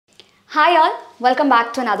Hi all, welcome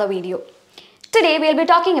back to another video. Today we'll be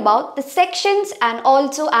talking about the sections and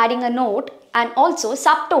also adding a note and also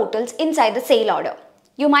subtotals inside the sale order.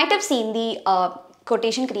 You might have seen the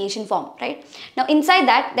quotation creation form, right? Now inside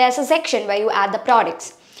that there's a section where you add the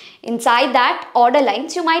products. Inside that order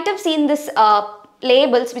lines you might have seen this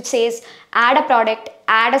labels which says add a product,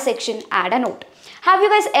 add a section, add a note. Have you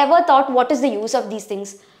guys ever thought what is the use of these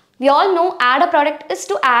things? We all know add a product is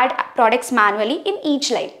to add products manually in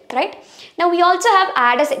each line, right? Now we also have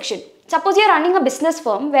add a section. Suppose you're running a business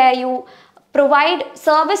firm where you provide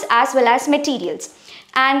service as well as materials.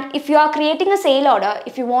 And if you are creating a sale order,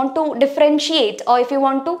 if you want to differentiate or if you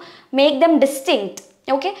want to make them distinct,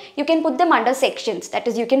 okay, you can put them under sections. That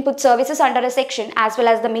is, you can put services under a section as well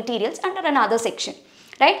as the materials under another section.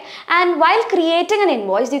 Right? And while creating an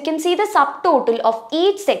invoice, you can see the subtotal of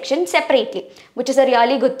each section separately, which is a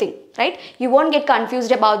really good thing, right? You won't get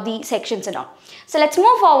confused about the sections and all. So let's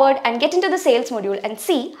move forward and get into the sales module and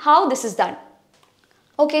see how this is done.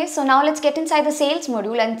 Okay, so now let's get inside the sales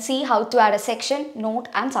module and see how to add a section, note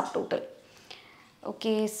and subtotal.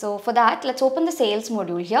 Okay, so for that, let's open the sales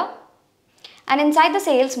module here. And inside the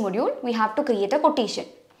sales module, we have to create a quotation.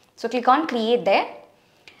 So click on create there,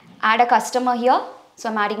 add a customer here. So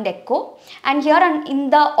I'm adding deco, and here in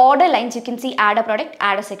the order lines you can see add a product,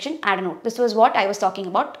 add a section, add a note. This was what I was talking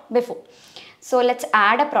about before. So let's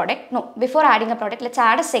add a product. No, before adding a product, let's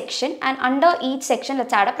add a section, and under each section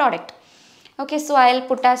let's add a product. Okay, so I'll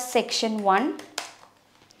put as section 1.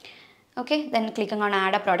 Okay, then clicking on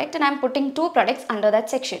add a product, and I'm putting 2 products under that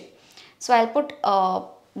section. So I'll put a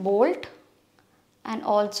bolt and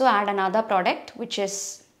also add another product which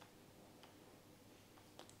is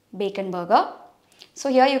bacon burger. So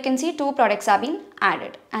here you can see 2 products have been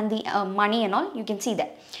added and the money and all you can see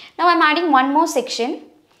that. Now I'm adding one more section.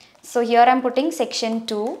 So here I'm putting section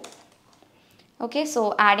 2. Okay,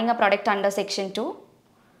 so adding a product under section 2.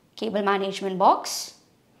 Cable management box.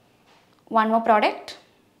 One more product.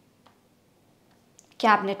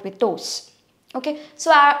 Cabinet with toes. Okay,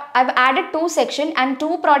 so I've added 2 sections and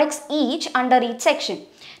 2 products each under each section.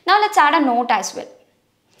 Now let's add a note as well.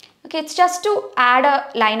 Okay, it's just to add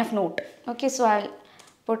a line of note. Okay, so I'll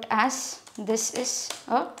put as this is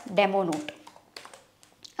a demo note.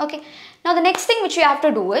 Okay, now the next thing which we have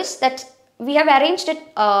to do is that we have arranged it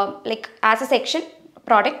like as a section,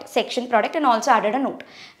 product, section, product, and also added a note.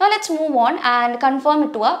 Now let's move on and confirm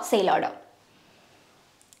it to a sale order.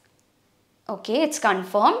 Okay, it's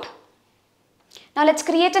confirmed. Now let's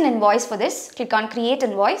create an invoice for this. Click on create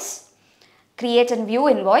invoice, create and view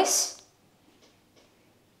invoice.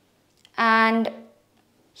 And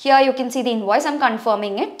here you can see the invoice, I'm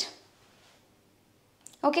confirming it.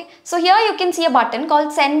 Okay, so here you can see a button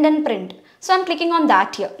called send and print. So I'm clicking on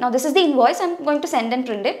that here. Now this is the invoice, I'm going to send and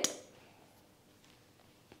print it.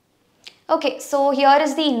 Okay, so here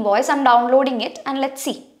is the invoice, I'm downloading it and let's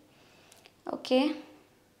see. Okay,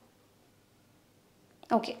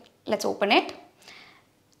 let's open it.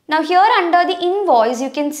 Now here under the invoice you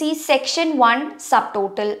can see section 1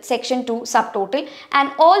 subtotal, section 2 subtotal,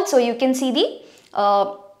 and also you can see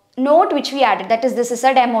the note which we added, that is this is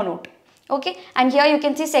a demo note. Okay, and here you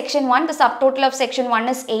can see section 1, the subtotal of section 1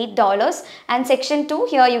 is $8, and section 2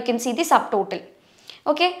 here you can see the subtotal.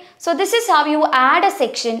 Okay, so this is how you add a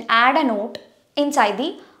section, add a note inside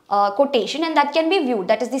the quotation, and that can be viewed,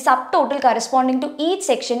 that is the subtotal corresponding to each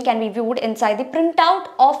section can be viewed inside the printout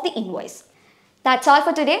of the invoice. That's all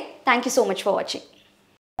for today. Thank you so much for watching.